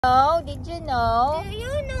Did you know?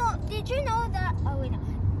 Did you know that? Oh wait, no.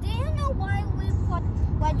 Do you know why we put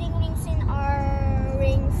wedding rings in our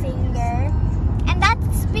ring finger? And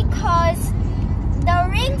that's because the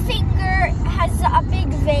ring finger has a big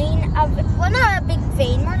vein. Well, not a big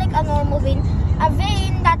vein, more like a normal vein. A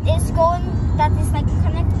vein that is like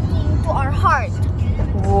connecting to our heart.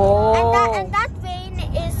 Whoa. And that vein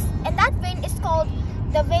is called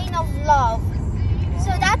the vein of love. So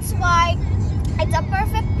that's why it's a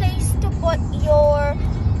perfect place to put your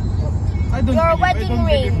wedding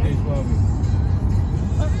ring.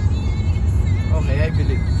 Okay, I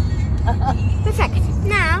believe. Perfect.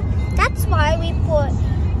 Now, that's why we put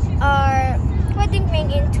our wedding ring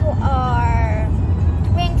into our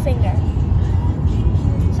ring finger.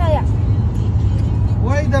 So yeah.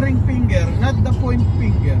 Why the ring finger, not the point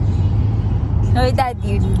finger? No, Dad,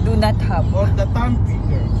 you do not have. Or the thumb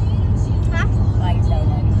finger? Huh? Like that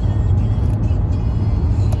one.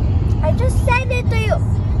 I just said it to you.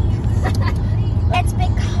 It's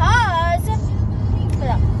because... Hold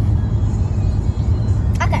on.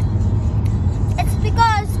 Okay. It's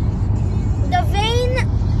because the vein,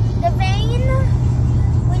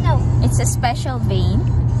 we know. It's a special vein.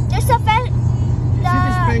 There's a Is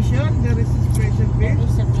it special? There is a special vein?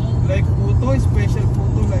 It's a vein. Like photo, special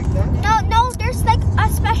photo like that? No, there's like a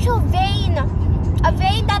special vein. A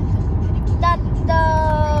vein that the...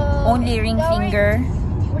 Only ring finger.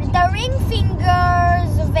 The ring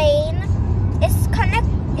finger's vein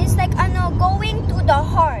is like going to the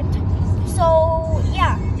heart. So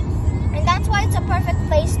yeah, and that's why it's a perfect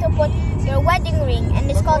place to put your wedding ring, and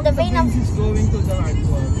it's called the vein of. Is going to the heart.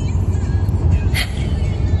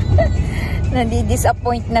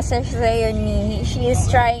 Nadi-disappoint na siya sa'yo ni. She is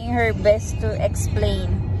trying her best to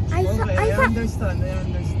explain. I understand.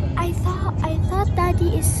 I thought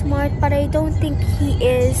Daddy is smart, but I don't think he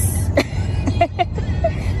is.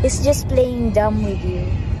 He's just playing dumb with you.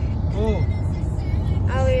 Oh.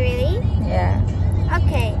 Are we really? Yeah.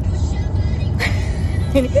 Okay.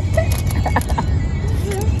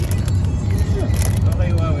 Okay,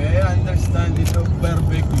 Wawi, I understand it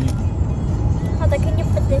perfectly. Hold on, can you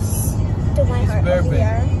put this to my heart over perfect.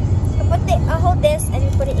 here? I'll hold this and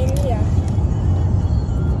put it in here.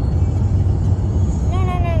 No,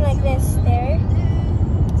 like this. There.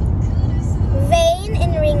 Vein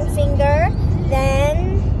in ring finger,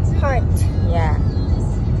 then heart. Yeah.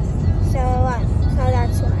 So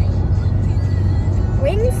that's why.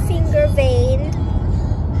 Ring finger vein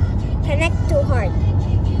connect to heart.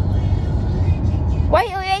 Why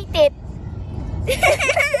you ate it?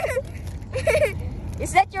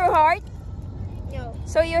 Is that your heart? No.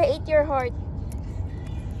 So you ate your heart.